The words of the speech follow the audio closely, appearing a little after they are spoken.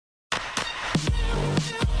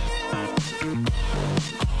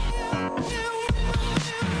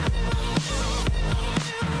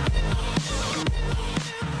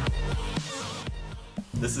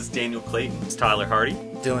Daniel Clayton. It's Tyler Hardy.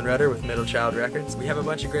 Dylan Rudder with Middle Child Records. We have a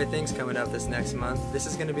bunch of great things coming up this next month. This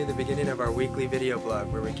is going to be the beginning of our weekly video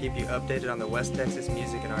blog where we keep you updated on the West Texas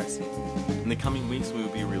music and art scene. In the coming weeks, we will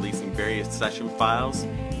be releasing various session files,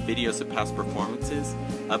 videos of past performances,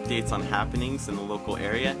 updates on happenings in the local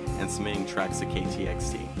area, and submitting tracks to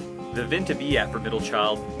KTXT. The event to be at for Middle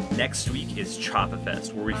Child next week is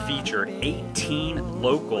Chapafest, where we feature 18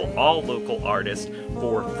 all local artists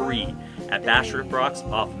for free at Bash Rip Rocks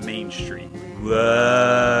off Main Street.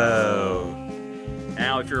 Whoa!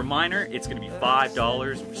 Now, if you're a minor, it's going to be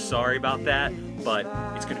 $5. We're sorry about that, but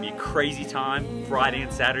it's going to be a crazy time Friday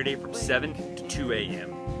and Saturday from 7 to 2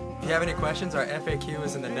 a.m. If you have any questions, our FAQ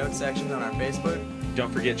is in the notes section on our Facebook.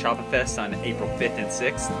 Don't forget Chapafest on April 5th and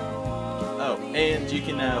 6th. Oh, and you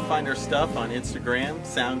can find our stuff on Instagram,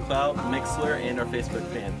 Soundcloud, Mixlr, and our Facebook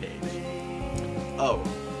fan page. Oh,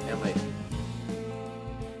 and like,